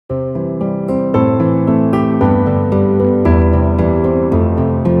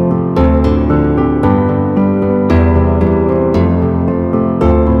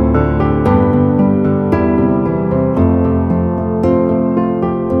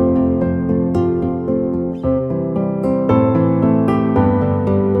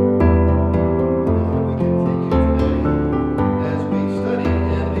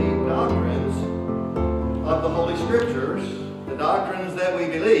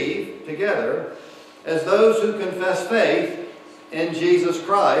believe together as those who confess faith in Jesus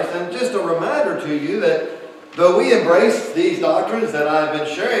Christ. And just a reminder to you that though we embrace these doctrines that I've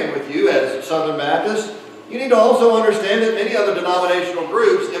been sharing with you as Southern Baptists, you need to also understand that many other denominational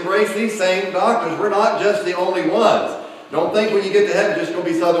groups embrace these same doctrines. We're not just the only ones. Don't think when you get to heaven just going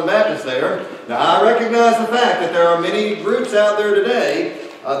to be Southern Baptists there. Now, I recognize the fact that there are many groups out there today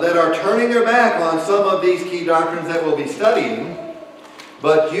that are turning their back on some of these key doctrines that we'll be studying.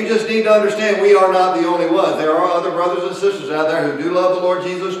 But you just need to understand we are not the only ones. There are other brothers and sisters out there who do love the Lord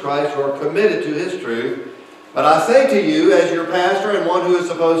Jesus Christ, who are committed to His truth. But I say to you, as your pastor and one who is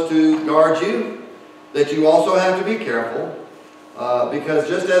supposed to guard you, that you also have to be careful. Because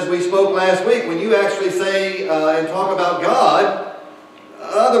just as we spoke last week, when you actually say and talk about God,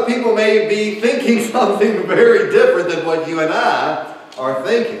 other people may be thinking something very different than what you and I are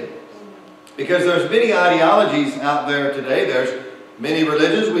thinking. Because there's many ideologies out there today. There's many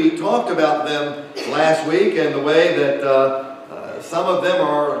religions. We talked about them last week and the way that some of them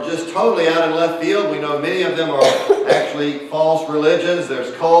are just totally out in left field. We know many of them are actually false religions.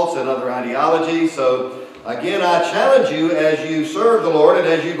 There's cults and other ideologies. So again, I challenge you as you serve the Lord and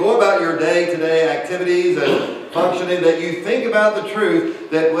as you go about your day-to-day activities and functioning, that you think about the truth,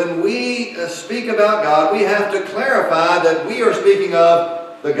 that when we speak about God, we have to clarify that we are speaking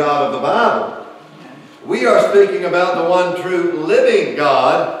of the God of the Bible. We are speaking about the one true living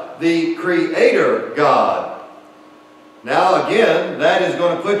God, the Creator God. Now again, that is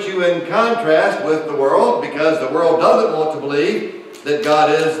going to put you in contrast with the world, because the world doesn't want to believe that God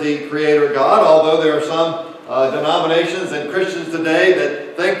is the Creator God, although there are some denominations and Christians today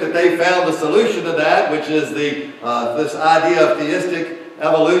that think that they found the solution to that, which is this idea of theistic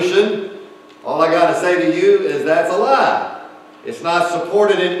evolution. All I got to say to you is that's a lie. It's not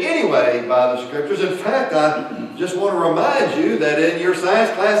supported in any way by the Scriptures. In fact, I just want to remind you that in your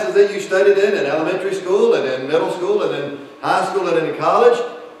science classes that you studied in elementary school and in middle school and in high school and in college,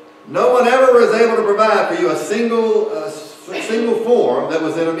 no one ever was able to provide for you a single form that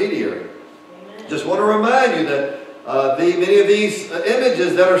was intermediary. Amen. Just want to remind you that many of these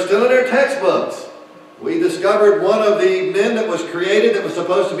images that are still in their textbooks, we discovered one of the men that was created that was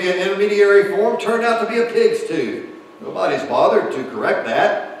supposed to be an intermediary form turned out to be a pig's tooth. Nobody's bothered to correct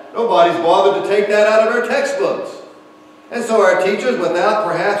that. Nobody's bothered to take that out of our textbooks. And so our teachers, without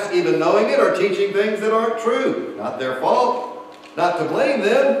perhaps even knowing it, are teaching things that aren't true. Not their fault, not to blame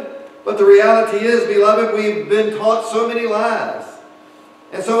them, but the reality is, beloved, we've been taught so many lies.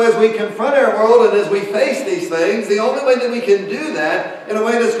 And so as we confront our world and as we face these things, the only way that we can do that in a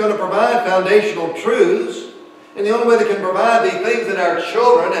way that's going to provide foundational truths, and the only way that can provide the things that our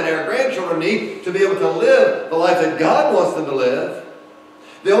children and our grandchildren need to be able to live the life that God wants them to live,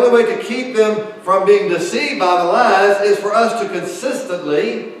 the only way to keep them from being deceived by the lies is for us to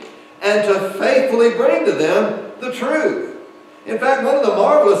consistently and to faithfully bring to them the truth. In fact, one of the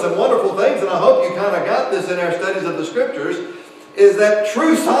marvelous and wonderful things, and I hope you kind of got this in our studies of the Scriptures, is that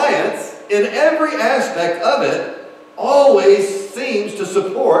true science, in every aspect of it, always seems to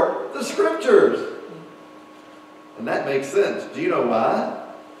support the Scriptures. And that makes sense. Do you know why?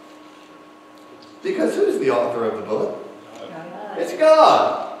 Because who's the author of the book? It's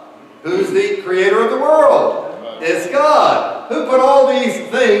God. Who's the creator of the world? It's God. Who put all these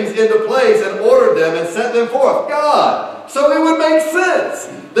things into place and ordered them and set them forth? God. So it would make sense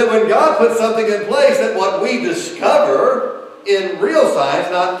that when God puts something in place, that what we discover in real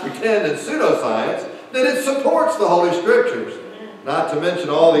science, not pretend and pseudoscience, that it supports the Holy Scriptures. Not to mention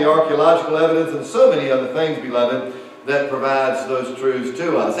all the archaeological evidence and so many other things, beloved, that provides those truths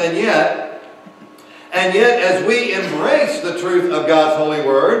to us. And yet, as we embrace the truth of God's holy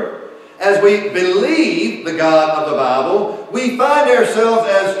word, as we believe the God of the Bible, we find ourselves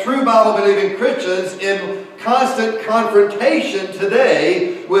as true Bible-believing Christians in constant confrontation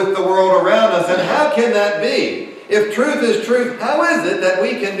today with the world around us. And how can that be? If truth is truth, how is it that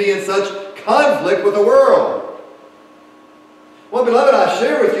we can be in such conflict with the world? Well, beloved, I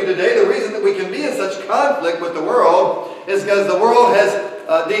share with you today the reason that we can be in such conflict with the world is because the world has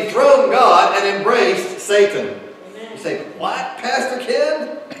dethroned God and embraced Satan. Amen. You say, what, Pastor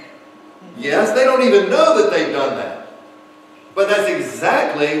Ken? Yes, they don't even know that they've done that. But that's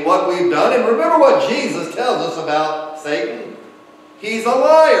exactly what we've done. And remember what Jesus tells us about Satan. He's a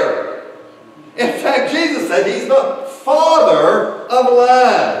liar. In fact, Jesus said he's the father of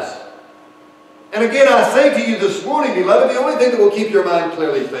lies. And again, I say to you this morning, beloved, the only thing that will keep your mind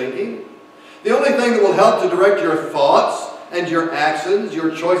clearly thinking, the only thing that will help to direct your thoughts and your actions,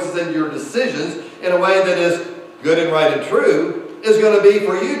 your choices and your decisions in a way that is good and right and true, is going to be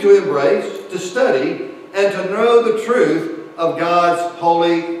for you to embrace, to study, and to know the truth of God's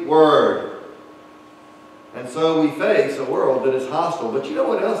holy word. And so we face a world that is hostile. But you know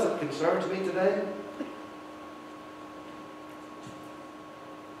what else that concerns me today?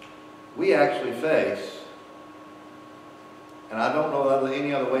 We actually face, and I don't know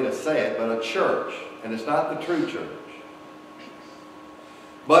any other way to say it, but a church. And it's not the true church.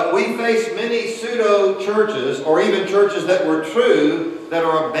 But we face many pseudo-churches, or even churches that were true, that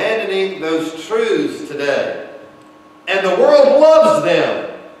are abandoning those truths today. And the world loves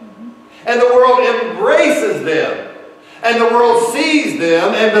them. And the world embraces them. And the world sees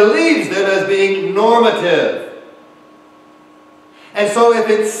them and believes them as being normative. And so if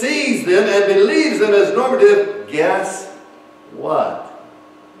it sees them and believes them as normative, guess what?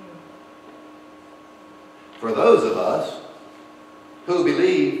 For those of us who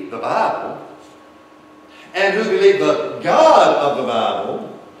believe the Bible and who believe the God of the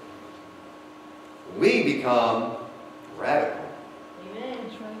Bible, we become radical. Amen.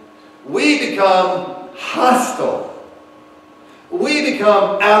 That's right. We become hostile. We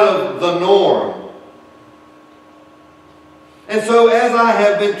become out of the norm. And so as I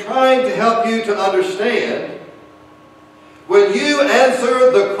have been trying to help you to understand, when you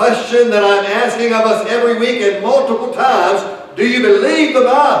answer the question that I'm asking of us every week and multiple times, do you believe the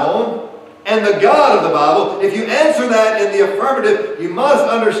Bible and the God of the Bible? If you answer that in the affirmative, you must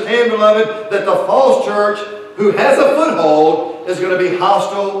understand, beloved, that the false church who has a foothold is going to be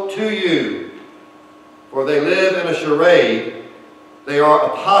hostile to you. For they live in a charade. They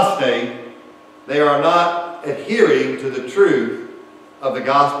are apostate. They are not adhering to the truth of the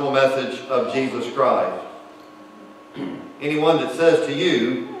gospel message of Jesus Christ. Anyone that says to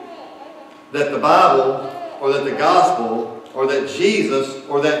you that the Bible or that the gospel or that Jesus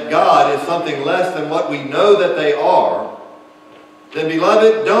or that God is something less than what we know that they are, then,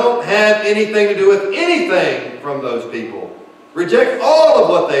 beloved, don't have anything to do with anything from those people. Reject all of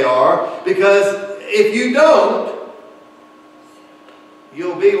what they are, because if you don't,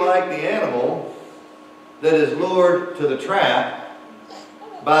 you'll be like the animal that is lured to the trap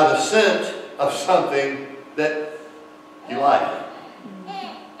by the scent of something that you like.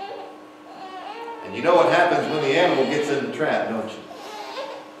 And you know what happens when the animal gets in the trap, don't you?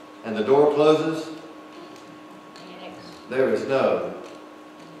 And the door closes. There is no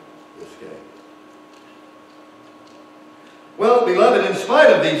escape. Well, beloved, in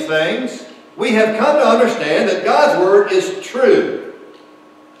spite of these things, we have come to understand that God's Word is true,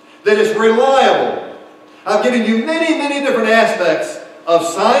 that it's reliable. I've given you many, many different aspects of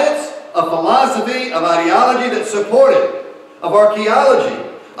science, of philosophy, of ideology that support it, of archaeology,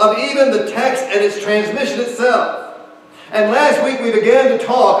 of even the text and its transmission itself. And last week we began to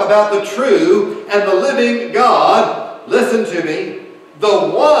talk about the true and the living God. Listen to me. The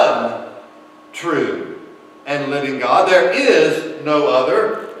one true and living God. There is no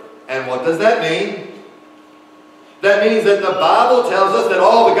other. And what does that mean? That means that the Bible tells us that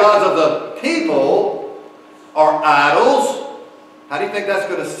all the gods of the people are idols. How do you think that's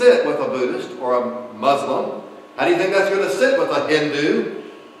going to sit with a Buddhist or a Muslim? How do you think that's going to sit with a Hindu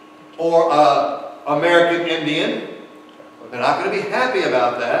or an American Indian? They're not going to be happy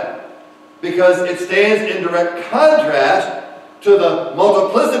about that, because it stands in direct contrast to the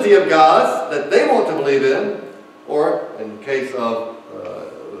multiplicity of gods that they want to believe in, or in the case of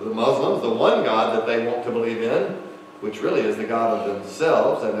the Muslims, the one God that they want to believe in, which really is the God of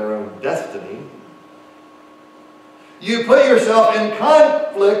themselves and their own destiny. You put yourself in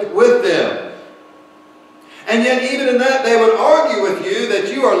conflict with them. And yet even in that they would argue with you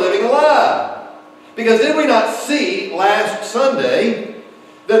that you are living a lie. Because did we not see last Sunday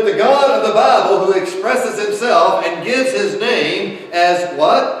that the God of the Bible, who expresses himself and gives his name as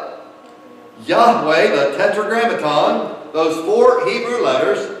what? Yahweh, the tetragrammaton, those 4 Hebrew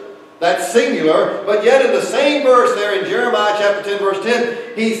letters, that's singular, but yet in the same verse there in Jeremiah chapter 10 verse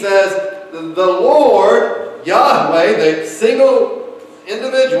 10, he says, the Lord, Yahweh, the single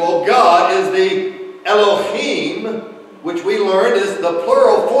individual God, is the Elohim, which we learned is the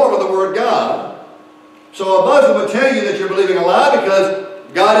plural form of the word God. So a Muslim would tell you that you're believing a lie because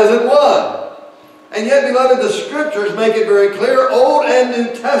God isn't one. And yet, beloved, the Scriptures make it very clear, Old and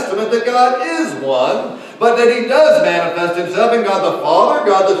New Testament, that God is one, but that he does manifest himself in God the Father,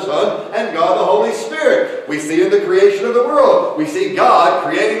 God the Son, and God the Holy Spirit. We see in the creation of the world. We see God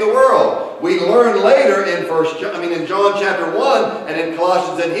creating the world. We learn later in John chapter 1 and in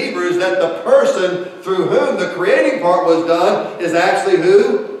Colossians and Hebrews that the person through whom the creating part was done is actually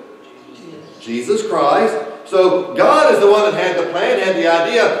who? Jesus Christ. So God is the one that had the plan, had the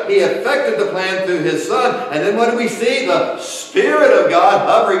idea. He effected the plan through his Son. And then what do we see? The Spirit of God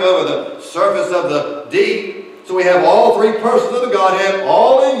hovering over the surface of the deep. So we have all three persons of the Godhead,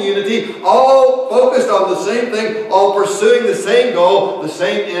 all in unity, all focused on the same thing, all pursuing the same goal, the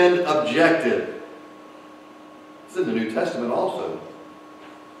same end objective. It's in the New Testament also.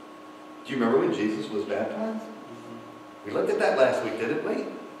 Do you remember when Jesus was baptized? We looked at that last week, didn't we?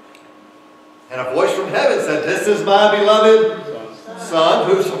 And a voice from heaven said, "This is my beloved Son."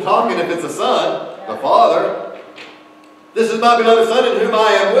 Who's talking if it's a son? The Father. "This is my beloved Son in whom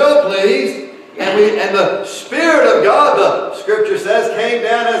I am well pleased." And the Spirit of God, the Scripture says, came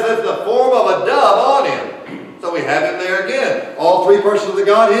down as if the form of a dove on him. So we have it there again. All three persons of the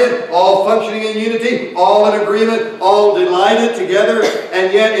Godhead, all functioning in unity, all in agreement, all delighted together,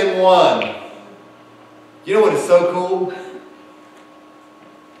 and yet in one. You know what is so cool?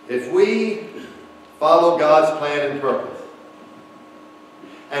 If we follow God's plan and purpose,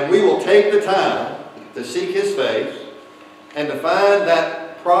 and we will take the time to seek His face and to find that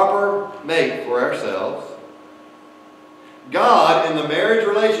proper mate for ourselves, God, in the marriage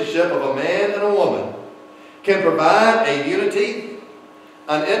relationship of a man and a woman, can provide a unity,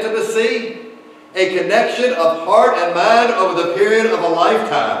 an intimacy, a connection of heart and mind over the period of a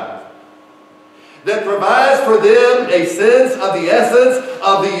lifetime that provides for them a sense of the essence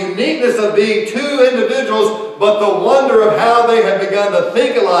of the uniqueness of being two individuals, but the wonder of how they have begun to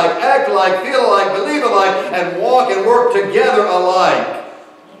think alike, act alike, feel alike, believe alike, and walk and work together alike.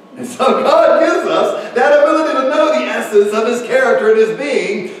 And so God gives us that ability to know the essence of His character and His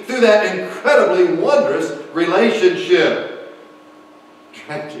being through that incredibly wondrous relationship.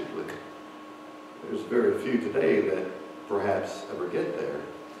 Tragically, there's very few today that perhaps ever get there.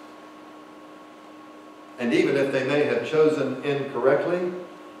 And even if they may have chosen incorrectly,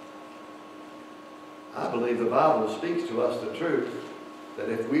 I believe the Bible speaks to us the truth that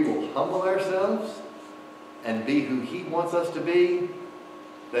if we will humble ourselves and be who He wants us to be,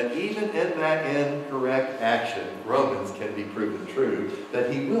 that even in that incorrect action, Romans can be proven true,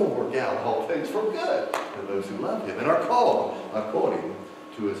 that He will work out all things for good to those who love Him and are called according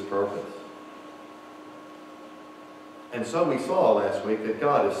to His purpose. And so we saw last week that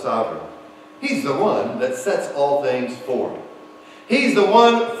God is sovereign. He's the one that sets all things forth. He's the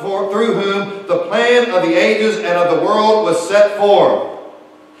one through whom the plan of the ages and of the world was set forth.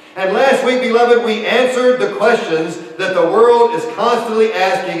 And last week, beloved, we answered the questions that the world is constantly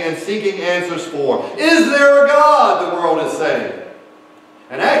asking and seeking answers for. Is there a God, the world is saying?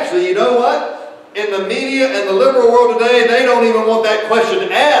 And actually, you know what? In the media and the liberal world today, they don't even want that question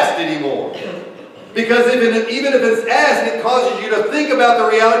asked anymore. Because even if it's asked, it causes you to think about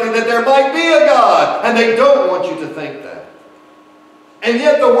the reality that there might be a God. And they don't want you to think that. And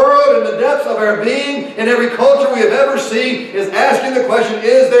yet the world, in the depths of our being, in every culture we have ever seen, is asking the question,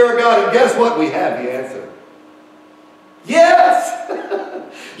 is there a God? And guess what? We have the answer. Yes!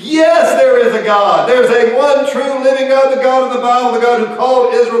 Yes, there is a God. There's a one true living God, the God of the Bible, the God who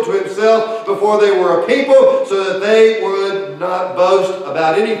called Israel to Himself before they were a people, so that they would not boast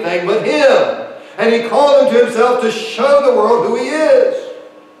about anything but Him. And He called them to Himself to show the world who He is.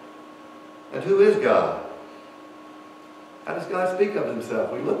 And who is God? How does God speak of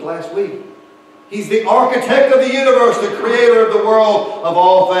Himself? We looked last week. He's the architect of the universe, the creator of the world of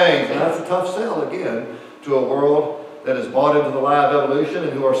all things. And that's a tough sell, again, to a world that is bought into the lie of evolution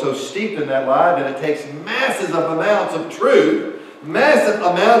and who are so steeped in that lie that it takes massive amounts of truth, massive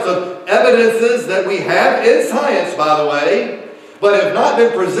amounts of evidences that we have in science, by the way, but have not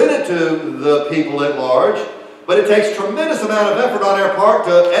been presented to the people at large. But it takes tremendous amount of effort on our part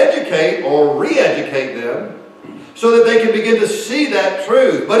to educate or re-educate them, so that they can begin to see that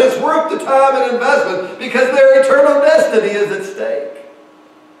truth. But it's worth the time and investment because their eternal destiny is at stake.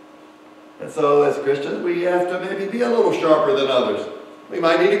 And so as Christians, we have to maybe be a little sharper than others. We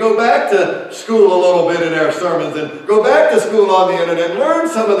might need to go back to school a little bit in our sermons and go back to school on the internet and learn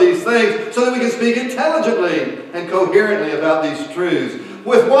some of these things so that we can speak intelligently and coherently about these truths,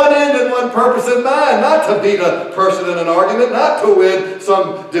 with one end and one purpose in mind, not to beat a person in an argument, not to win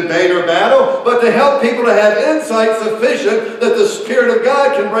some debate or battle, but to help people to have insight sufficient that the Spirit of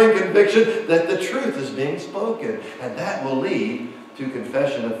God can bring conviction that the truth is being spoken. And that will lead to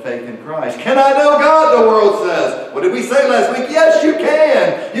confession of faith in Christ. Can I know God, the world says? What did we say last week? Yes, you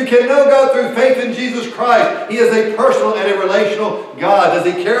can. You can know God through faith in Jesus Christ. He is a personal and a relational God. Does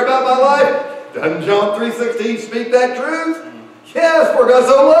He care about my life? Doesn't John 3:16 speak that truth? Yes, for God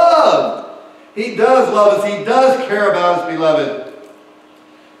so loved. He does love us. He does care about us, beloved.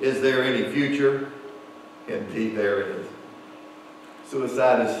 Is there any future? Indeed there is.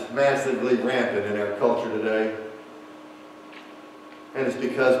 Suicide is massively rampant in our culture today. And it's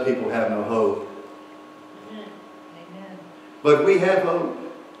because people have no hope. Amen. But we have hope.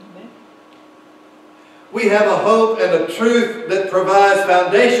 Amen. we have a hope and a truth that provides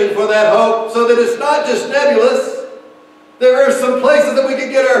foundation for that hope so that it's not just nebulous. There are some places that we can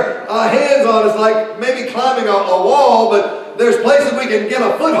get our hands on. It's like maybe climbing a wall, but there's places we can get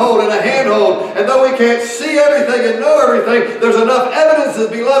a foothold and a handhold. And though we can't see everything and know everything, there's enough evidences,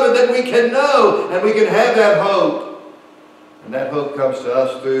 beloved, that we can know and we can have that hope. And that hope comes to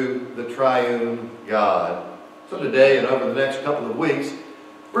us through the triune God. So today and over the next couple of weeks,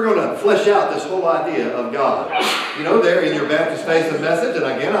 we're going to flesh out this whole idea of God. You know, there in your Baptist Faith and Message, and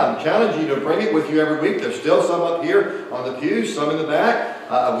again, I'm challenging you to bring it with you every week. There's still some up here on the pews, some in the back.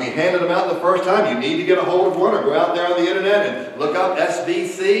 We handed them out the first time. You need to get a hold of one or go out there on the internet and look up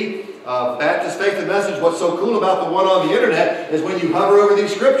SBC, Baptist Faith and Message. What's so cool about the one on the internet is when you hover over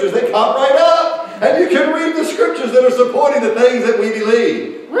these scriptures, they pop right up. And you can read the scriptures that are supporting the things that we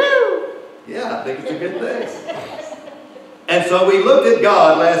believe. Woo! Yeah, I think it's a good thing. And so we looked at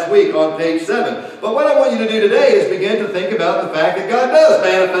God last week on page 7. But what I want you to do today is begin to think about the fact that God does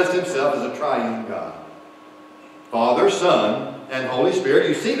manifest himself as a triune God. Father, Son, and Holy Spirit.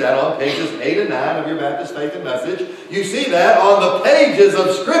 You see that on pages 8 and 9 of your Baptist Faith and Message. You see that on the pages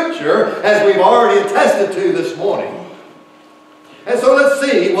of Scripture, as we've already attested to this morning. And so let's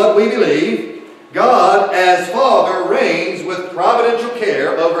see what we believe. God, as Father, reigns with providential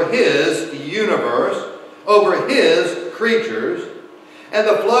care over his universe, over his creatures, and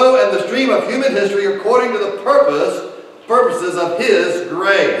the flow and the stream of human history according to the purposes of his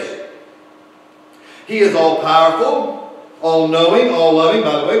grace. He is all-powerful, all-knowing, all-loving.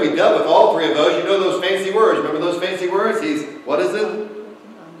 By the way, we dealt with all three of those. You know those fancy words. Remember those fancy words? He's, what is it?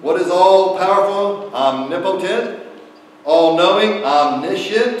 What is all-powerful? Omnipotent, all-knowing,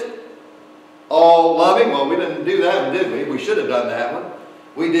 omniscient, all-loving. Well, we didn't do that one, did we? We should have done that one.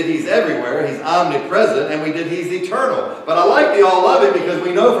 We did he's everywhere, he's omnipresent, and we did he's eternal. But I like the all-loving because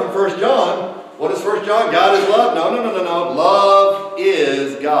we know from 1 John, what is 1 John? God is love? No. Love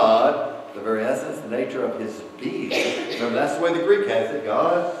is God, the very essence, the nature of his being. Remember, that's the way the Greek has it.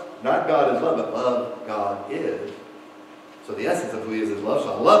 God, not God is love, but love God is. So the essence of who he is love,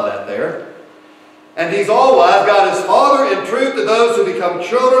 so I love that there. And he's all-wise. God is Father in truth to those who become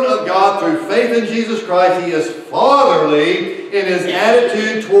children of God through faith in Jesus Christ. He is fatherly in his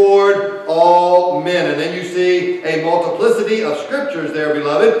attitude toward all men. And then you see a multiplicity of scriptures there,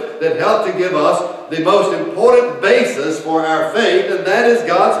 beloved, that help to give us the most important basis for our faith, and that is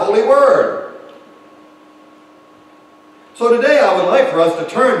God's holy word. So today I would like for us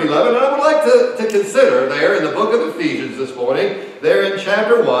to turn, beloved, and I would like to consider there in the book of Ephesians this morning, there in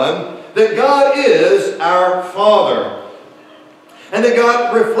chapter 1, that God is our Father. And that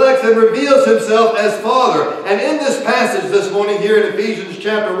God reflects and reveals himself as Father. And in this passage this morning here in Ephesians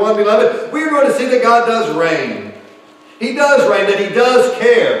chapter 1, beloved, we're going to see that God does reign. He does reign, that he does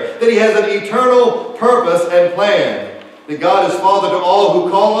care, that he has an eternal purpose and plan. That God is Father to all who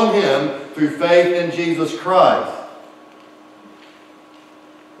call on him through faith in Jesus Christ.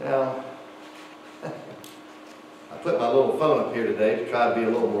 Now, I put my little phone up here today to try to be a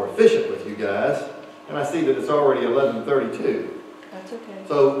little more efficient with you guys. And I see that it's already 11:32. That's okay.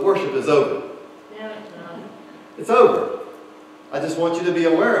 So worship is over. No, it's not. It's over. I just want you to be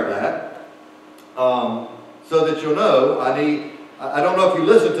aware of that. So that you'll know. I don't know if you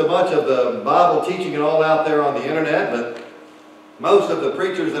listen to much of the Bible teaching and all out there on the internet, but most of the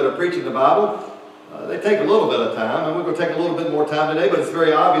preachers that are preaching the Bible, they take a little bit of time, and we're going to take a little bit more time today, but it's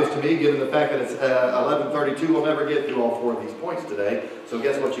very obvious to me, given the fact that it's 11:32, we'll never get through all 4 of these points today. So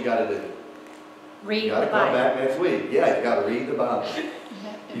guess what you got to do? Read you got to the come Bible. back next week. Yeah, you got to read the Bible.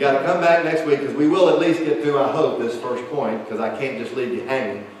 You got to come back next week, because we will at least get through, I hope, this first point, because I can't just leave you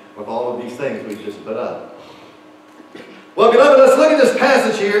hanging with all of these things we just put up. Well, beloved, let's look at this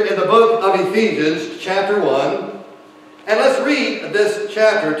passage here in the book of Ephesians, chapter 1. And let's read this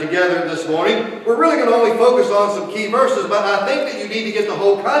chapter together this morning. We're really going to only focus on some key verses, but I think that you need to get the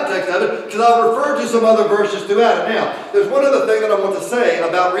whole context of it, because I'll refer to some other verses throughout it. Now, there's one other thing that I want to say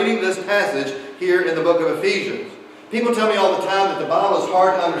about reading this passage here in the book of Ephesians. People tell me all the time that the Bible is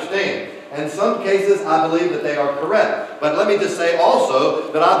hard to understand. And in some cases, I believe that they are correct. But let me just say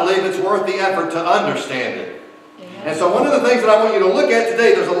also that I believe it's worth the effort to understand it. And so one of the things that I want you to look at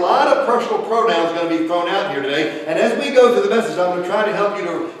today, there's a lot of personal pronouns going to be thrown out here today. And as we go through the message, I'm going to try to help you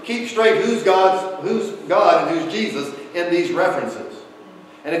to keep straight who's God and who's Jesus in these references.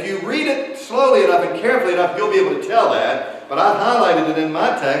 And if you read it slowly enough and carefully enough, you'll be able to tell that. But I've highlighted it in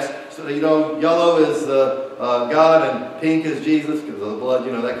my text so that, yellow is God and pink is Jesus because of the blood,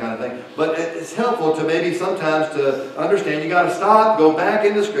 that kind of thing. But it's helpful to maybe sometimes to understand. You got to stop, go back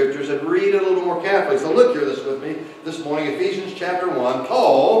into Scriptures and read it a little more carefully. So look here with me this morning, Ephesians chapter 1.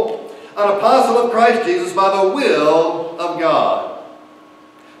 Paul, an apostle of Christ Jesus by the will of God.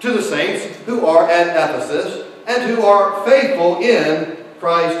 To the saints who are at Ephesus and who are faithful in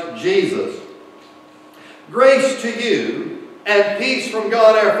Christ Jesus. Grace to you and peace from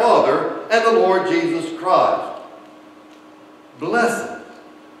God our Father and the Lord Jesus Christ. Blessed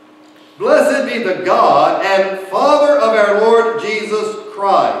be the God and Father of our Lord Jesus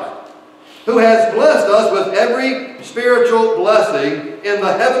Christ, who has blessed us with every spiritual blessing in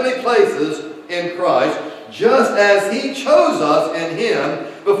the heavenly places in Christ, just as He chose us in Him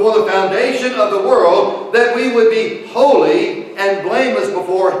before the foundation of the world, that we would be holy and blameless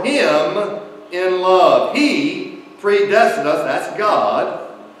before Him in love. He predestined us, that's God,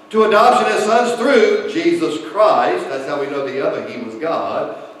 to adoption as sons through Jesus Christ, that's how we know the other He was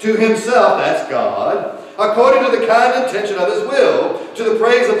God, to Himself, that's God, according to the kind intention of His will, to the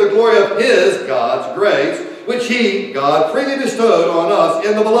praise of the glory of His, God's grace, which He, God, freely bestowed on us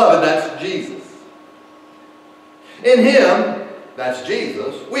in the Beloved, that's Jesus. In Him, that's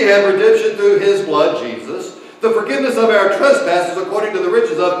Jesus, we have redemption through His blood, Jesus, the forgiveness of our trespasses according to the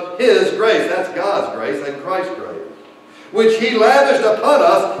riches of His grace, that's God's grace and Christ's grace, which He lavished upon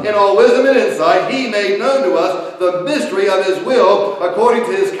us in all wisdom and insight. He made known to us the mystery of His will according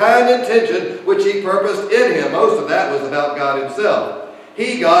to His kind intention, which He purposed in Him. Most of that was about God Himself.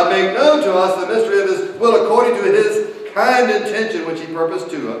 He, God, made known to us the mystery of His will according to His kind intention, which He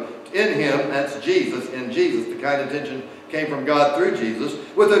purposed in Him, that's Jesus, in Jesus. The kind intention came from God through Jesus,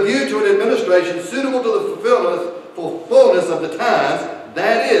 with a view to an administration suitable to the fullness of the times,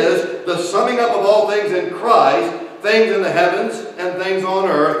 that is, the summing up of all things in Christ, things in the heavens and things on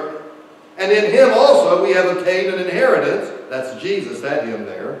earth. And in Him also we have obtained an inheritance, that's Jesus, that Him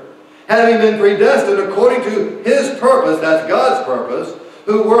there, having been predestined according to His purpose, that's God's purpose,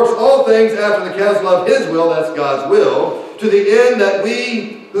 who works all things after the counsel of His will, that's God's will, to the end that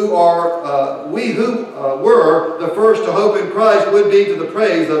we who were the first to hope in Christ would be to the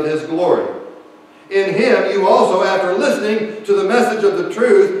praise of His glory. In Him you also, after listening to the message of the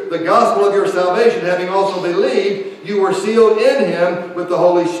truth, the gospel of your salvation, having also believed, you were sealed in Him with the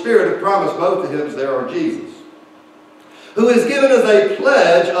Holy Spirit of promise. Both of Him there are Jesus, who is given as a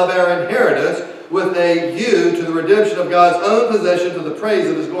pledge of our inheritance with a view to the redemption of God's own possession to the praise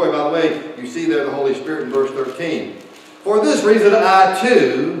of His glory. By the way, you see there the Holy Spirit in verse 13. For this reason I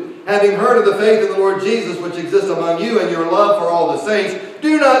too, having heard of the faith of the Lord Jesus which exists among you and your love for all the saints,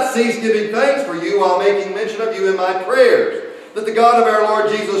 do not cease giving thanks for you while making mention of you in my prayers, that the God of our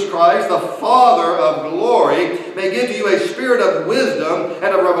Lord Jesus Christ, the Father of glory, may give to you a spirit of wisdom and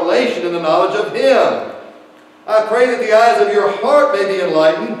of revelation in the knowledge of Him. I pray that the eyes of your heart may be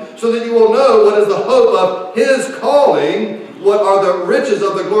enlightened, so that you will know what is the hope of His calling, what are the riches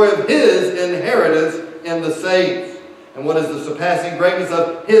of the glory of His inheritance in the saints, and what is the surpassing greatness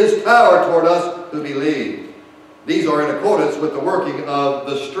of His power toward us who believe. These are in accordance with the working of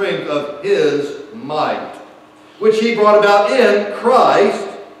the strength of His might, which He brought about in Christ,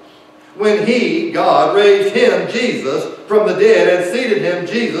 when He, God, raised Him, Jesus, from the dead and seated Him,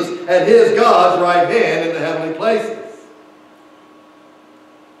 Jesus, at His, God's right hand in the heavenly places,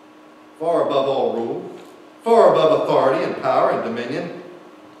 far above all rule, far above authority and power and dominion,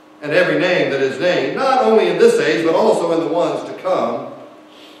 and every name that is named, not only in this age, but also in the ones to come.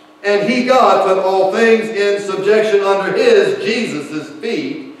 And He, God, put all things in subjection under His, Jesus'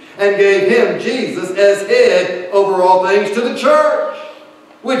 feet, and gave Him, Jesus, as head over all things to the church,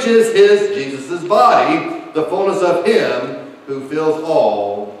 which is His, Jesus' body, the fullness of Him who fills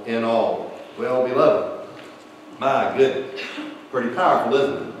all in all. Well, beloved, my goodness, pretty powerful,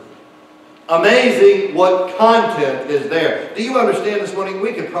 isn't it? Amazing what content is there. Do you understand this morning?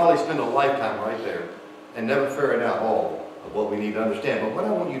 We could probably spend a lifetime right there and never ferret out all of what we need to understand. But what I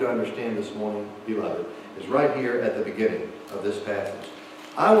want you to understand this morning, beloved, is right here at the beginning of this passage.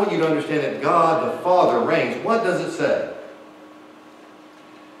 I want you to understand that God the Father reigns. What does it say?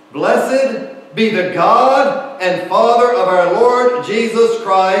 Blessed be the God and Father of our Lord Jesus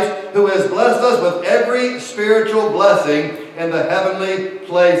Christ, who has blessed us with every spiritual blessing in the heavenly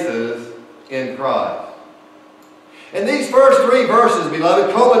places in Christ. In these first three verses,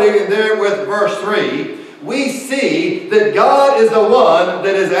 beloved, culminating there with verse 3, we see that God is the one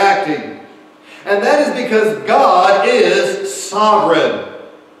that is acting. And that is because God is sovereign.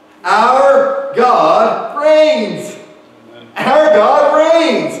 Our God reigns. Our God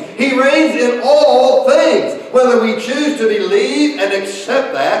reigns. He reigns in all things. Whether we choose to believe and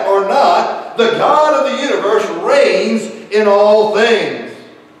accept that or not, the God of the universe reigns in all things.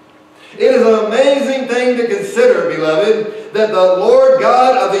 It is an amazing thing to consider, beloved, that the Lord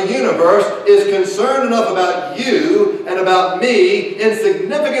God of the universe is concerned enough about you and about me,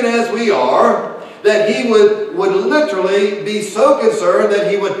 insignificant as we are, that He would literally be so concerned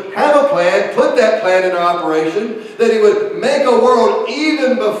that He would have a plan, put that plan into operation, that He would make a world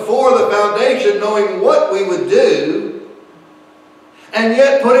even before the foundation, knowing what we would do, and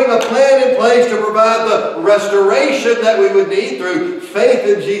yet putting a plan in place to provide the restoration that we would need through faith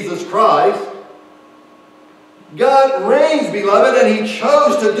in Jesus Christ. God reigns, beloved, and He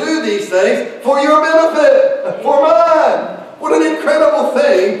chose to do these things for your benefit, for mine. What an incredible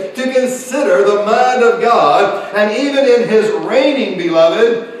thing to consider the mind of God. And even in His reigning,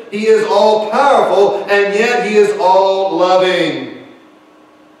 beloved, He is all-powerful, and yet He is all-loving.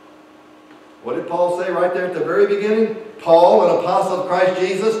 What did Paul say right there at the very beginning? Paul, an apostle of Christ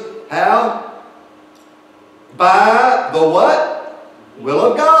Jesus, how? By the what?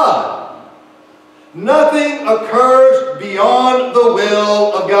 Will of God. Nothing occurs beyond the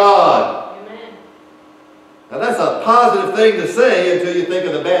will of God. Amen. Now that's a positive thing to say until you think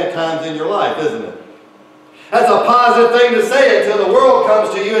of the bad times in your life, isn't it? That's a positive thing to say until the world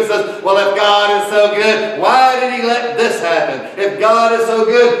comes to you and says, well, if God is so good, why did He let this happen? If God is so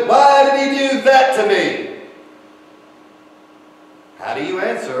good, why did He do that to me? How do you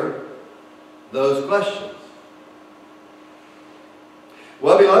answer those questions?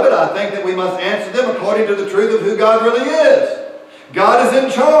 Well, beloved, I think that we must answer them according to the truth of who God really is. God is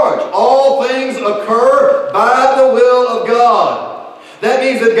in charge. All things occur by the will of God. That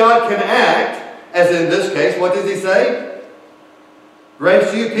means that God can act, as in this case, what does He say?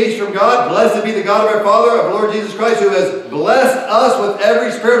 Grace to you, peace from God. Blessed be the God of our Father, of Lord Jesus Christ, who has blessed us with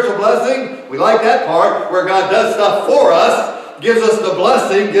every spiritual blessing. We like that part, where God does stuff for us, gives us the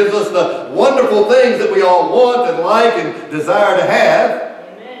blessing, gives us the wonderful things that we all want and like and desire to have.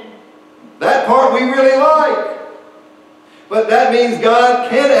 That part we really like. But that means God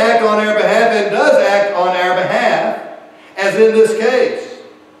can act on our behalf and does act on our behalf, as in this case.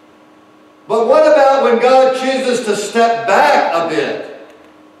 But what about when God chooses to step back a bit?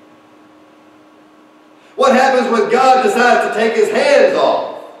 What happens when God decides to take His hands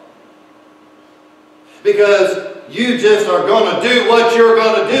off? Because you just are going to do what you're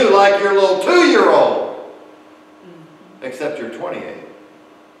going to do like your little 2-year-old. Except you're 28.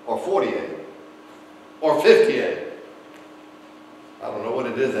 Or 48. Or 58. I don't know what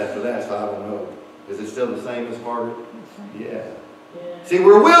it is after that, so I don't know. Is it still the same as Margaret? Yeah. See,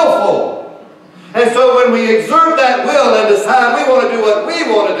 we're willful. And so when we exert that will and decide we want to do what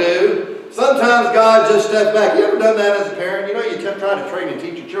we want to do, sometimes God just steps back. You ever done that as a parent? You know, you try to train and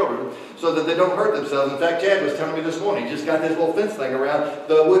teach your children so that they don't hurt themselves. In fact, Chad was telling me this morning, he just got this little fence thing around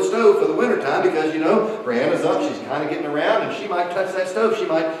the wood stove for the wintertime because, you know, Brianna's up, she's kind of getting around, and she might touch that stove. She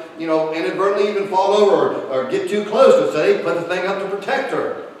might, you know, inadvertently even fall over or get too close to say, put the thing up to protect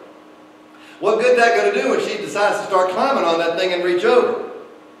her. What good that going to do when she decides to start climbing on that thing and reach over?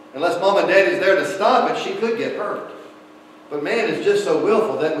 Unless Mom and Daddy's there to stop it, she could get hurt. But man is just so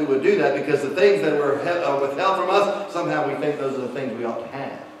willful that we would do that because the things that were withheld from us, somehow we think those are the things we ought to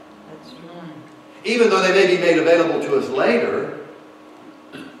have. That's right. Even though they may be made available to us later,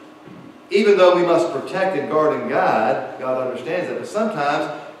 even though we must protect and guard and guide, God understands that. But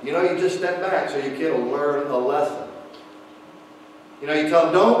sometimes, you know, you just step back so your kid will learn a lesson. You know, you tell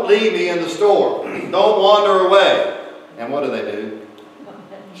them, don't leave me in the store. Don't wander away. And what do?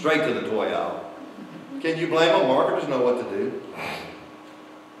 Straight to the toy aisle. Can you blame them? Marketers know what to do.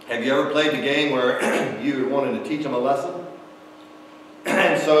 Have you ever played the game where you wanted to teach them a lesson?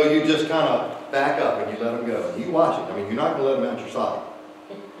 And so you just kind of back up and you let them go. And you watch it. I mean, you're not going to let them out your sight.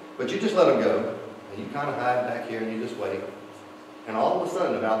 But you just let them go. And you kind of hide back here and you just wait. And all of a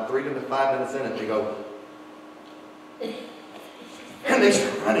sudden, about 3 to 5 minutes in it, they go. And they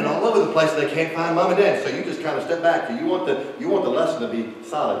start running all over the place. They can't find Mom and Dad. So you just kind of step back. You want the lesson to be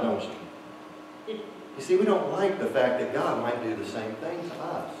solid, don't you? You see, we don't like the fact that God might do the same thing to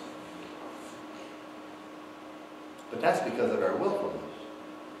us. But that's because of our willfulness.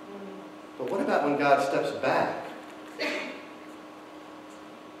 But what about when God steps back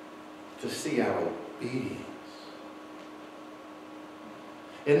to see our obedience?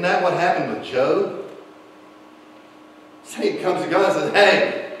 Isn't that what happened with Job? Satan comes to God and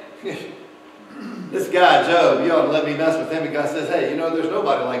says, hey, this guy, Job, you ought to let me mess with him. And God says, hey, you know, there's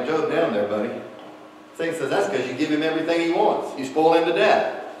nobody like Job down there, buddy. Satan says, that's because you give him everything he wants. You spoil him to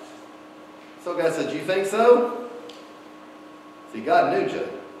death. So God said, you think so? See, God knew Job.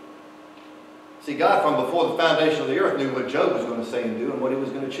 See, God from before the foundation of the earth knew what Job was going to say and do and what he was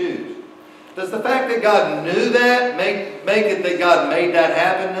going to choose. Does the fact that God knew that make it that God made that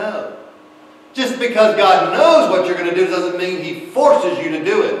happen? No. Just because God knows what you're going to do doesn't mean He forces you to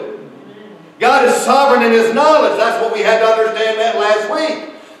do it. God is sovereign in His knowledge. That's what we had to understand that last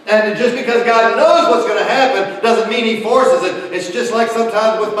week. And just because God knows what's going to happen doesn't mean He forces it. It's just like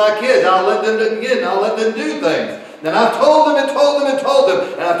sometimes with my kids. I'll let them do things. And I've told them and told them and told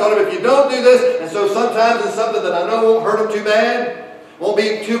them. And I've told them, if you don't do this, and so sometimes it's something that I know won't hurt them too bad, won't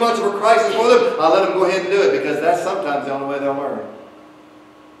be too much of a crisis for them, I'll let them go ahead and do it, because that's sometimes the only way they'll learn.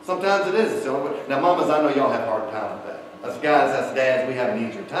 Sometimes it is. It's the only way. Now, mamas, I know y'all have a hard time with that. Us guys, us dads, we have an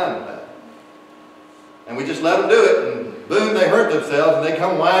easier time with that. And we just let them do it, and boom, they hurt themselves, and they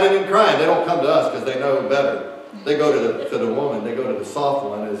come whining and crying. They don't come to us because they know better. They go to the woman. They go to the soft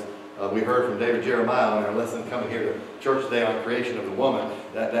one, as we heard from David Jeremiah in our lesson coming here to church today on creation of the woman.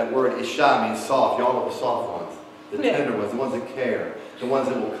 That word Isha means soft. Y'all know the soft ones, the tender ones, the ones that care, the ones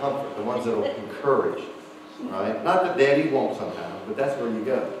that will comfort, the ones that will encourage. Right? Not that daddy won't sometimes, but that's where you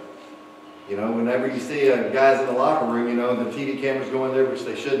go. You know, whenever you see guys in the locker room, you know, the TV cameras go in there, which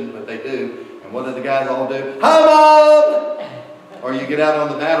they shouldn't, but they do. And what do the guys all do? Hi, Mom! Or you get out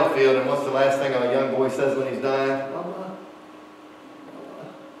on the battlefield, and what's the last thing a young boy says when he's dying? Mama.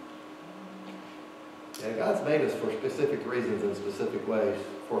 Yeah, God's made us for specific reasons in specific ways,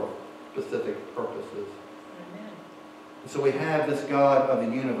 for specific purposes. Amen. And so we have this God of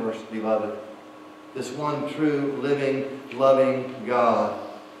the universe, beloved. This one true, living, loving God.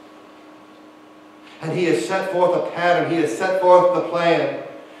 And He has set forth a pattern. He has set forth the plan.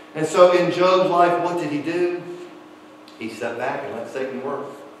 And so in Job's life, what did he do? He sat back and let Satan work.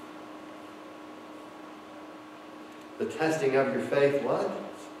 The testing of your faith, what?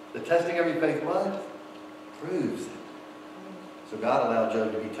 The testing of your faith, what? Proves it. So God allowed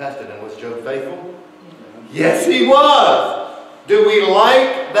Job to be tested. And was Job faithful? Yes, he was. Do we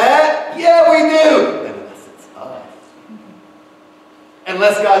like that? Yeah, we do. Unless it's us.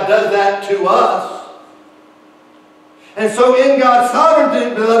 Unless God does that to us. And so in God's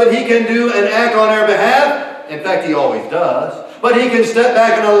sovereignty, beloved, He can do and act on our behalf. In fact, He always does. But He can step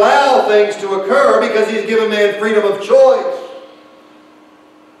back and allow things to occur because He's given man freedom of choice.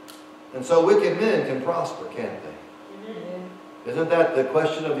 And so wicked men can prosper, can't they? Mm-hmm. Isn't that the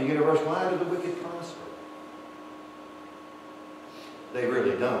question of the universe? Why do the wicked prosper? They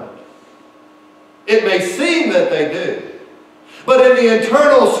really don't. It may seem that they do. But in the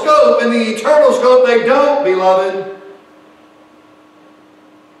eternal scope, they don't, beloved.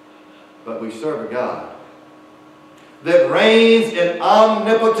 But we serve a God that reigns in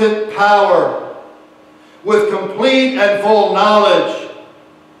omnipotent power with complete and full knowledge.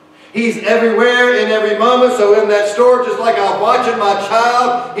 He's everywhere in every moment. So in that store, just like I'm watching my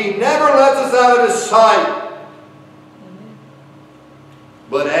child, He never lets us out of His sight.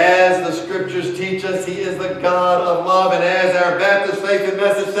 But as the Scriptures teach us, He is the God of love. And as our Baptist Faith and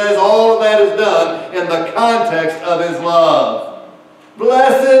Message says, all of that is done in the context of His love.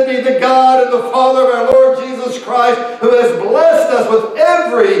 Blessed be the God and the Father of our Lord Jesus Christ, who has blessed us with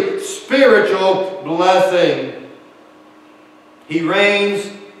every spiritual blessing. He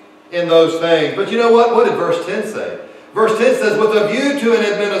reigns in those things. But you know what? What did verse 10 say? Verse 10 says, with a view to an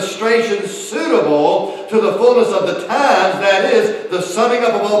administration suitable to the fullness of the times, that is, the summing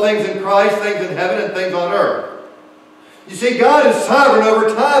up of all things in Christ, things in heaven and things on earth. You see, God is sovereign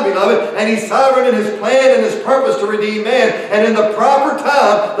over time, beloved, and He's sovereign in His plan and His purpose to redeem man. And in the proper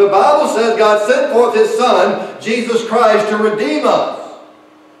time, the Bible says God sent forth His Son, Jesus Christ, to redeem us.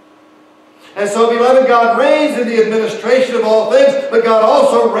 And so, beloved, God reigns in the administration of all things, but God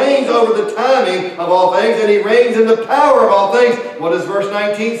also reigns over the timing of all things, and He reigns in the power of all things. What does verse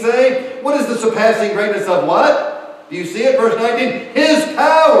 19 say? What is the surpassing greatness of what? Do you see it? Verse 19, His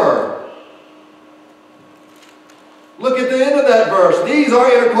power. Look at the end of that verse. These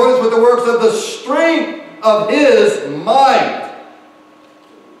are in accordance with the works of the strength of His might.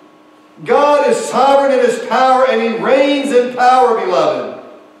 God is sovereign in His power, and He reigns in power, beloved.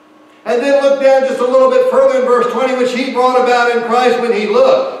 And then look down just a little bit further in verse 20, which He brought about in Christ when He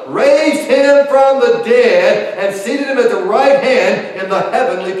raised Him from the dead and seated Him at the right hand in the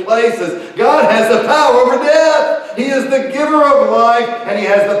heavenly places. God has the power over death. He is the giver of life, and He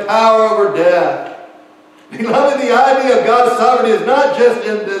has the power over death. Beloved, the idea of God's sovereignty is not just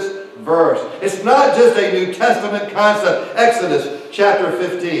in this verse. It's not just a New Testament concept. Exodus chapter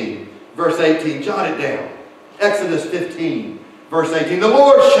 15, verse 18. Jot it down. Exodus 15, verse 18. The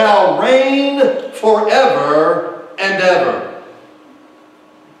Lord shall reign forever and ever.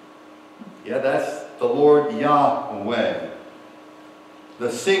 Yeah, that's the Lord Yahweh. The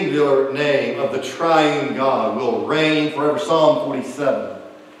singular name of the triune God will reign forever. Psalm 47.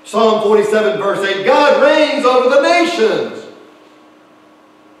 Psalm 47 verse 8, God reigns over the nations.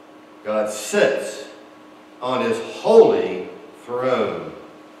 God sits on his holy throne.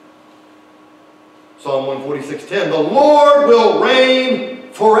 Psalm 146:10, the Lord will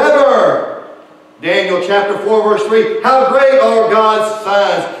reign forever. Daniel chapter 4 verse 3, how great are God's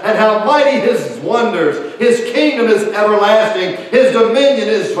signs and how mighty his wonders. His kingdom is everlasting. His dominion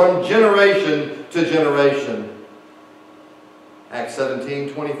is from generation to generation. Acts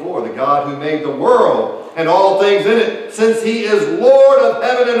 17:24, the God who made the world and all things in it, since he is Lord of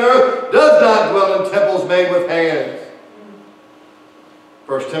heaven and earth, does not dwell in temples made with hands.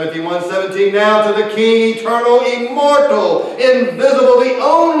 1 Timothy 1:17, now to the King, eternal, immortal, invisible, the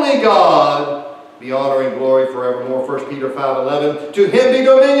only God, be honor and glory forevermore. 1 Peter 5:11, to him be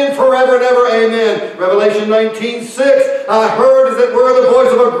dominion forever and ever. Amen. Revelation 19:6, I heard as it were the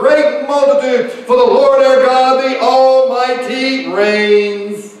voice of a great multitude, for the Lord our God, the Almighty,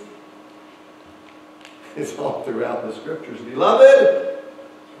 reigns. It's all throughout the Scriptures, beloved.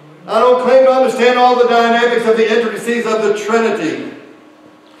 I don't claim to understand all the dynamics of the intricacies of the Trinity.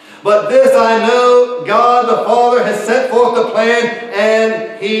 But this I know, God the Father has set forth the plan,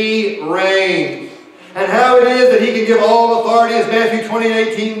 and he reigns. And how it is that he can give all authority, as Matthew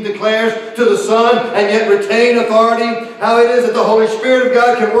 20:18 declares, to the Son, and yet retain authority. How it is that the Holy Spirit of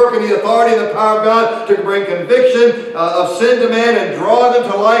God can work in the authority and the power of God to bring conviction of sin to man and draw them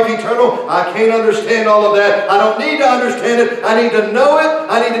to life eternal. I can't understand all of that. I don't need to understand it. I need to know it.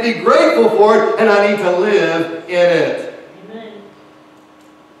 I need to be grateful for it. And I need to live in it.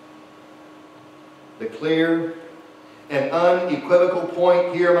 The clear and unequivocal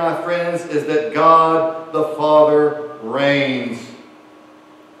point here, my friends, is that God the Father reigns.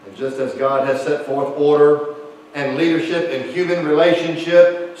 And just as God has set forth order and leadership in human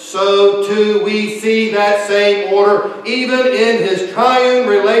relationship, so too we see that same order even in his triune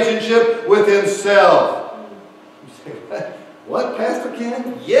relationship with himself. You say, what, Pastor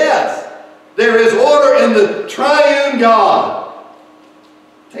Ken? Yes, there is order in the triune God.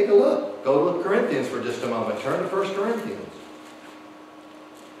 Take a look. Go to Corinthians for just a moment. Turn to 1 Corinthians.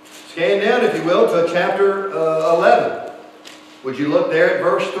 Scan down, if you will, to chapter 11. Would you look there at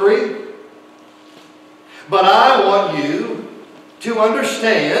verse 3? But I want you to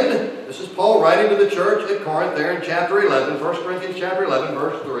understand, this is Paul writing to the church at Corinth there in chapter 11, 1 Corinthians chapter 11,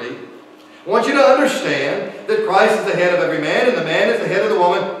 verse 3. I want you to understand that Christ is the head of every man, and the man is the head of the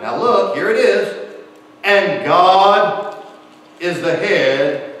woman. Now look, here it is. And God is the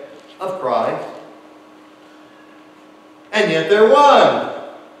head of Christ. And yet they're one.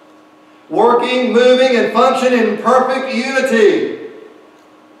 Working, moving, and functioning in perfect unity.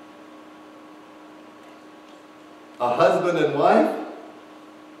 A husband and wife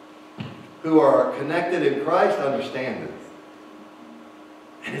who are connected in Christ understand this.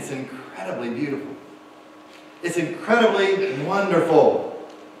 And it's incredibly beautiful. It's incredibly wonderful.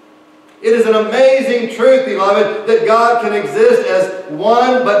 It is an amazing truth, beloved, that God can exist as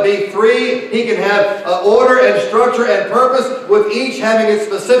one but be three. He can have order and structure and purpose, with each having its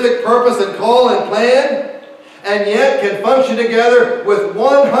specific purpose and call and plan, and yet can function together with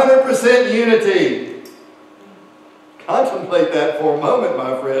 100% unity. Contemplate that for a moment,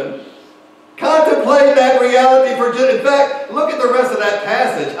 my friend. Contemplate that reality for just, in fact, look at the rest of that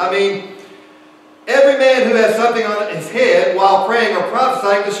passage. I mean, every man who has something on his head while praying or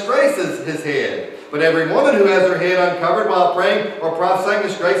prophesying disgraces his head. But every woman who has her head uncovered while praying or prophesying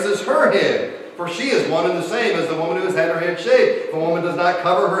disgraces her head. For she is one and the same as the woman who has had her head shaved. If a woman does not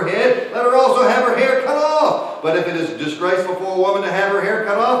cover her head, let her also have her hair cut off. But if it is disgraceful for a woman to have her hair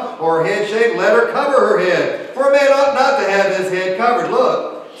cut off or her head shaved, let her cover her head. For a man ought not to have his head covered.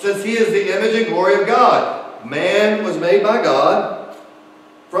 Look, since he is the image and glory of God. Man was made by God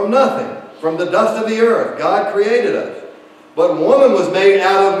from nothing. From the dust of the earth, God created us. But woman was made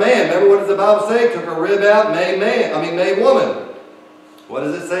out of man. Remember what does the Bible say? Took a rib out, made woman. What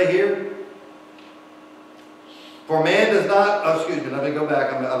does it say here? For man does not, let me go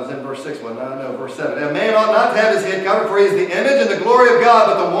back. I was in verse 6, verse 7. A man ought not to have his head covered, for he is the image and the glory of God,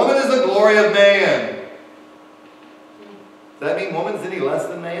 but the woman is the glory of man. Does that mean woman's any less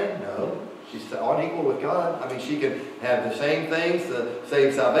than man? No. She's unequal with God. I mean, she can have the same things to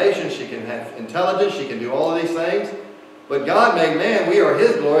save salvation. She can have intelligence. She can do all of these things. But God made man. We are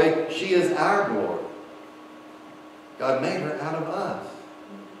his glory. She is our glory. God made her out of us.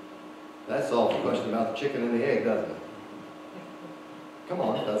 That solves the question about the chicken and the egg, doesn't it? Come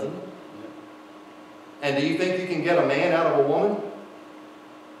on, doesn't it? And do you think you can get a man out of a woman?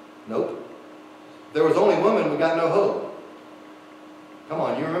 Nope. If there was only women, we got no hope. Come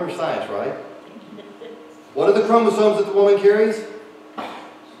on, you remember science, right? What are the chromosomes that the woman carries?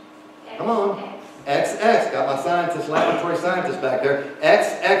 Come on. XX, got my scientist, laboratory scientist back there,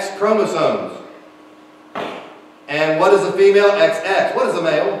 XX chromosomes. And what is a female? XX. What is a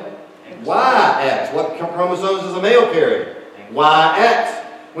male? YX. What chromosomes does a male carry? YX.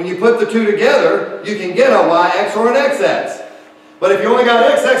 When you put the two together, you can get a YX or an XX. But if you only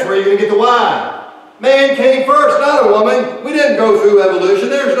got XX, where are you going to get the Y? Man came first, not a woman. We didn't go through evolution.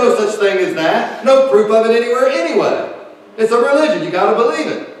 There's no such thing as that. No proof of it anywhere anyway. It's a religion. You got to believe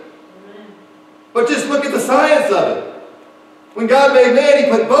it. But just look at the science of it. When God made man, He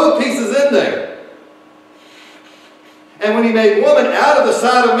put both pieces in there. And when He made woman out of the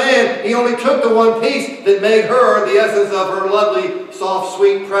side of man, He only took the one piece that made her the essence of her lovely, soft,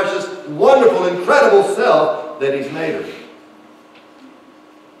 sweet, precious, wonderful, incredible self that He's made her.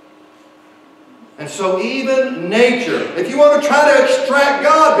 And so even nature, if you want to try to extract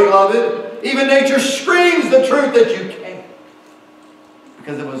God, beloved, even nature screams the truth that you can't.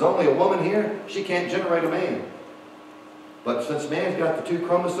 Because if it was only a woman here, she can't generate a man. But since man's got the two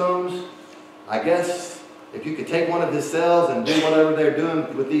chromosomes, I guess if you could take one of his cells and do whatever they're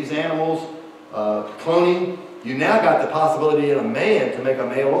doing with these animals, cloning, you now got the possibility in a man to make a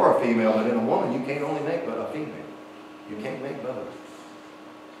male or a female, but in a woman you can't only make but a female. You can't make both.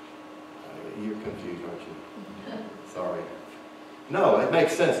 You're confused, aren't you? Sorry. No, it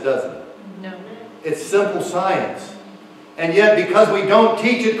makes sense, doesn't it? No. It's simple science. And yet, because we don't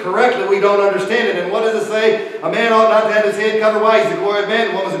teach it correctly, we don't understand it. And what does it say? A man ought not to have his head covered. Why? He's the glory of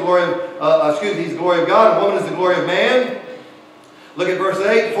man. A woman's the glory of, he's the glory of God. A woman is the glory of man. Look at verse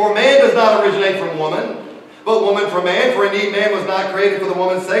 8. For man does not originate from woman, but woman from man. For indeed man was not created for the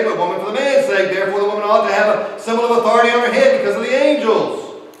woman's sake, but woman for the man's sake. Therefore the woman ought to have a symbol of authority on her head because of the angels.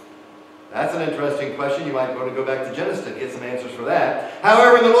 That's an interesting question. You might want to go back to Genesis to get some answers for that.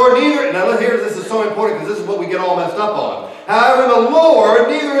 However, in the Lord neither, now look here, this is so important because this is what we get all messed up on. However, in the Lord,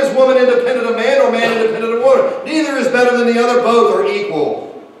 neither is woman independent of man, or man independent of woman. Neither is better than the other. Both are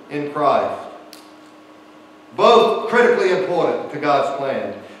equal in Christ. Both critically important to God's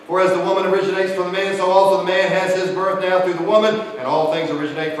plan. For as the woman originates from the man, so also the man has his birth now through the woman, and all things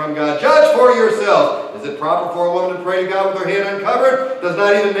originate from God. Judge for yourself. Is it proper for a woman to pray to God with her head uncovered? Does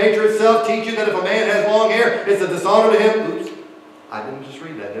not even nature itself teach you that if a man has long hair, it's a dishonor to him? Oops, I didn't just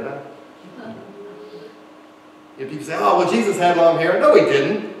read that, did I? If people say, oh, well, Jesus had long hair. No, He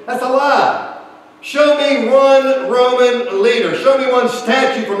didn't. That's a lie. Show me one Roman leader. Show me one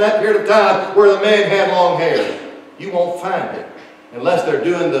statue from that period of time where the man had long hair. You won't find it. Unless they're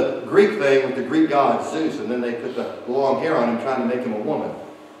doing the Greek thing with the Greek god Zeus, and then they put the long hair on him trying to make him a woman.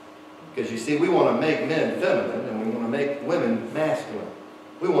 Because you see, we want to make men feminine, and we want to make women masculine.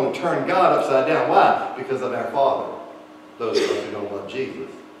 We want to turn God upside down. Why? Because of our father. Those of us who don't love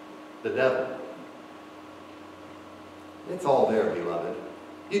Jesus. The devil. It's all there, beloved.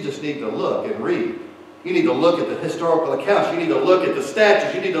 You just need to look and read. You need to look at the historical accounts. You need to look at the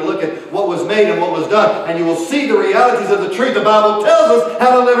statues. You need to look at what was made and what was done. And you will see the realities of the truth. The Bible tells us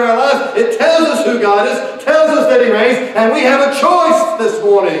how to live our lives. It tells us who God is. Tells us that He reigns. And we have a choice this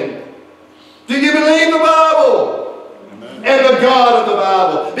morning. Do you believe the Bible? Amen. And the God of the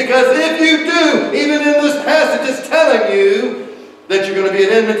Bible? Because if you do, even in this passage, it's telling you that you're going to be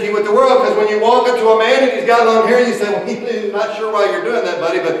at enmity with the world. Because when you walk up to a man and he's got long hair, you say, well, I'm not sure why you're doing that,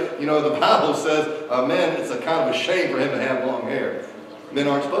 buddy, but you know, the Bible says, men, it's a kind of a shame for him to have long hair. Men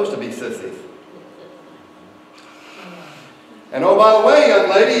aren't supposed to be sissies. And oh, by the way, young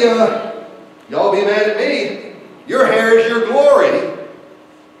lady, y'all be mad at me. Your hair is your glory.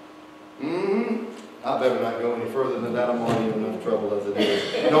 I better not go any further than that. I'm already in enough trouble as it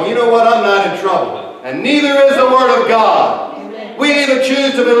is. No, you know what? I'm not in trouble. And neither is the Word of God. We either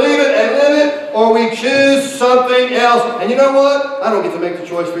choose to believe it and live it, or we choose something else. And you know what? I don't get to make the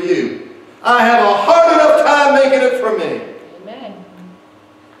choice for you. I have a hard enough time making it for me. Amen.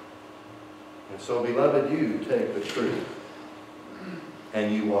 And so, beloved, you take the truth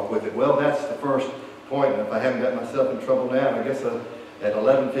and you walk with it. Well, that's the first point. And if I haven't got myself in trouble now, I guess at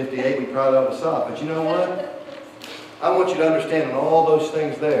 11:58 we probably ought to stop. But you know what? I want you to understand in all those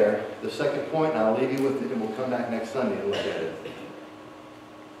things there, the second point, and I'll leave you with it, and we'll come back next Sunday and look at it.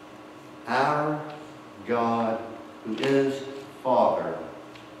 Our God, who is Father,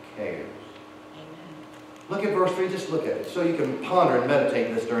 cares. Amen. Look at verse 3. Just look at it so you can ponder and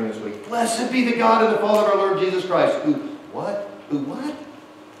meditate this during this week. Blessed be the God and the Father of our Lord Jesus Christ, who what? Who what?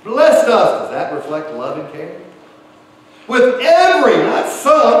 Blessed us. Does that reflect love and care? With every, not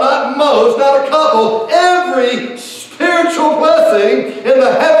some, not most, not a couple, every spiritual blessing in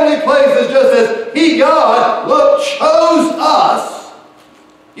the heavenly places, just as He, God, chose us.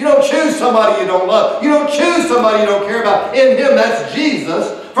 You don't choose somebody you don't love. You don't choose somebody you don't care about. In Him, that's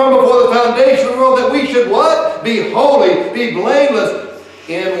Jesus. from before the foundation of the world, that we should what? Be holy, be blameless.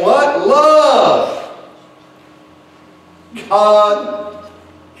 In what? Love. God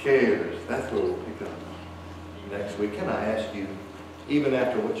cares. That's where we'll pick up next week. Can I ask you, even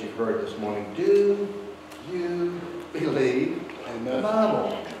after what you've heard this morning, do you believe in the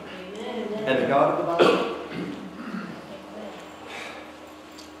Bible? And the God of the Bible?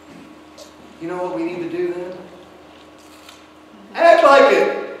 You know what we need to do then? Act like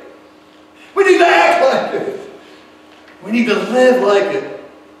it. We need to act like it. We need to live like it.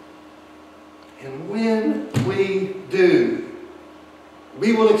 And when we do,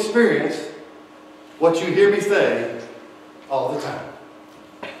 we will experience what you hear me say all the time.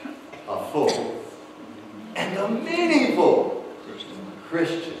 A full and a meaningful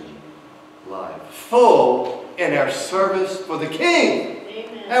Christian life. Full in our service for the King.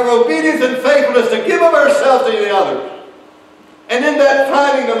 Amen. Our obedience and faithfulness to give of ourselves to the other. And in that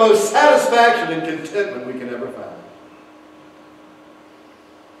finding the most satisfaction and contentment we can ever find.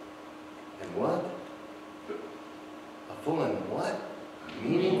 And what? A full and what?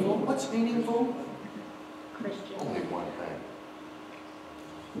 Meaningful? What's meaningful? Christian. Only one thing.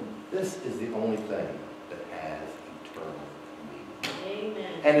 This is the only thing that has eternal meaning.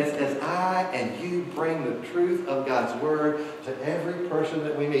 Amen. And it's as I and you bring the truth of God's Word to every person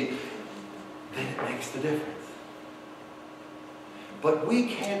that we meet, then it makes the difference. But we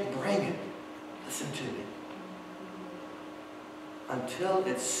can't bring it, listen to me, until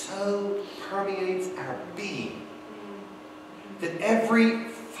it so permeates our being that every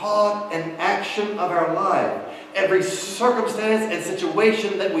thought and action of our life, every circumstance and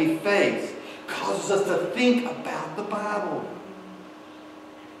situation that we face, causes us to think about the Bible.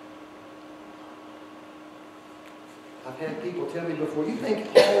 I've had people tell me before, you think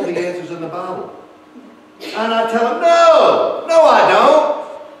all the answers in the Bible? And I tell them, no, I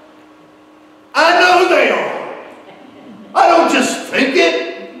don't. I know they are. I don't just think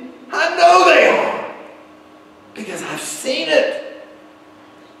it. I know they are. Because I've seen it.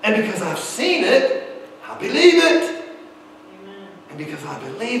 And because I've seen it, I believe it. Amen. And because I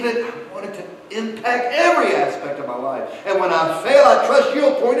believe it, I want it to impact every aspect of my life. And when I fail, I trust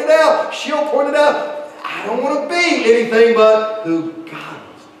you'll point it out. She'll point it out. I don't want to be anything but who God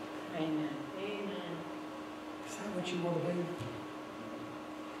is. Amen. Amen. Is that what you want to be?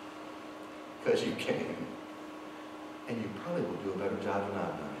 Because you can. And you probably will do a better job than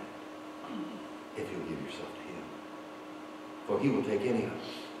I've done it if you'll give yourself to Him. For He will take any of us,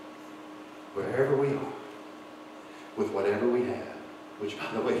 wherever we are, with whatever we have, which,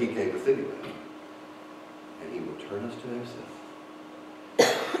 by the way, He gave us anyway, and He will turn us to Himself.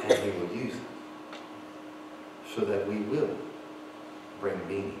 And He will use us so that we will bring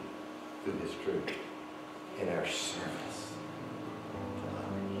meaning through His truth in our service